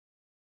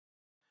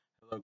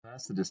Hello,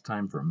 class. It is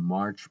time for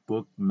March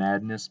Book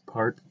Madness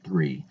Part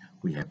 3.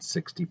 We had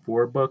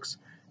 64 books.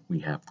 We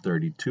have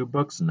 32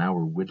 books. Now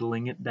we're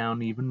whittling it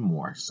down even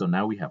more. So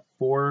now we have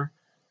 4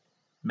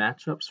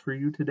 matchups for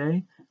you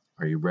today.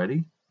 Are you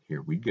ready?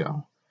 Here we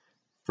go.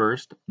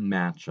 First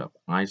matchup.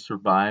 I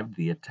Survived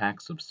the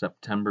Attacks of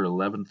September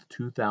 11th,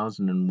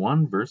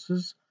 2001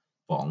 versus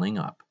Falling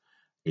Up.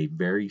 A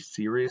very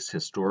serious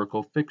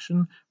historical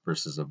fiction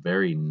versus a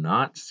very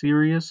not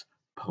serious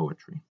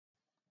poetry.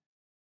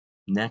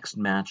 Next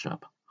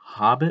matchup,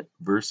 Hobbit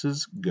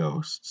versus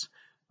Ghosts,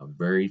 a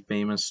very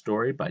famous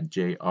story by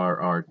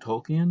J.R.R.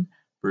 Tolkien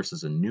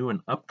versus a new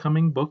and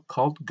upcoming book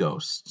called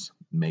Ghosts.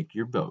 Make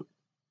your vote.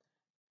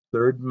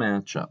 Third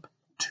matchup,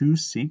 2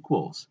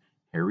 sequels,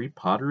 Harry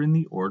Potter and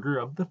the Order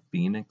of the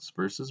Phoenix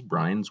versus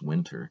Brian's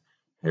Winter,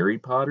 Harry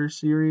Potter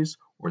series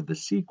or the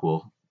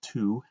sequel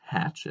to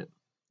Hatchet.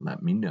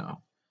 Let me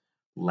know.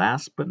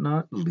 Last but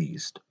not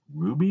least,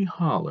 Ruby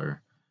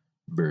Holler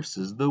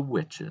versus the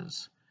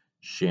Witches,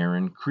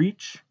 Sharon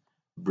Creech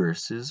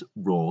versus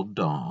Roald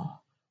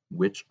Dahl.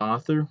 Which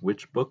author,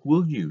 which book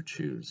will you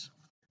choose?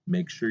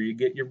 Make sure you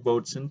get your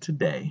votes in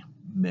today.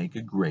 Make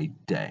a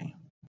great day.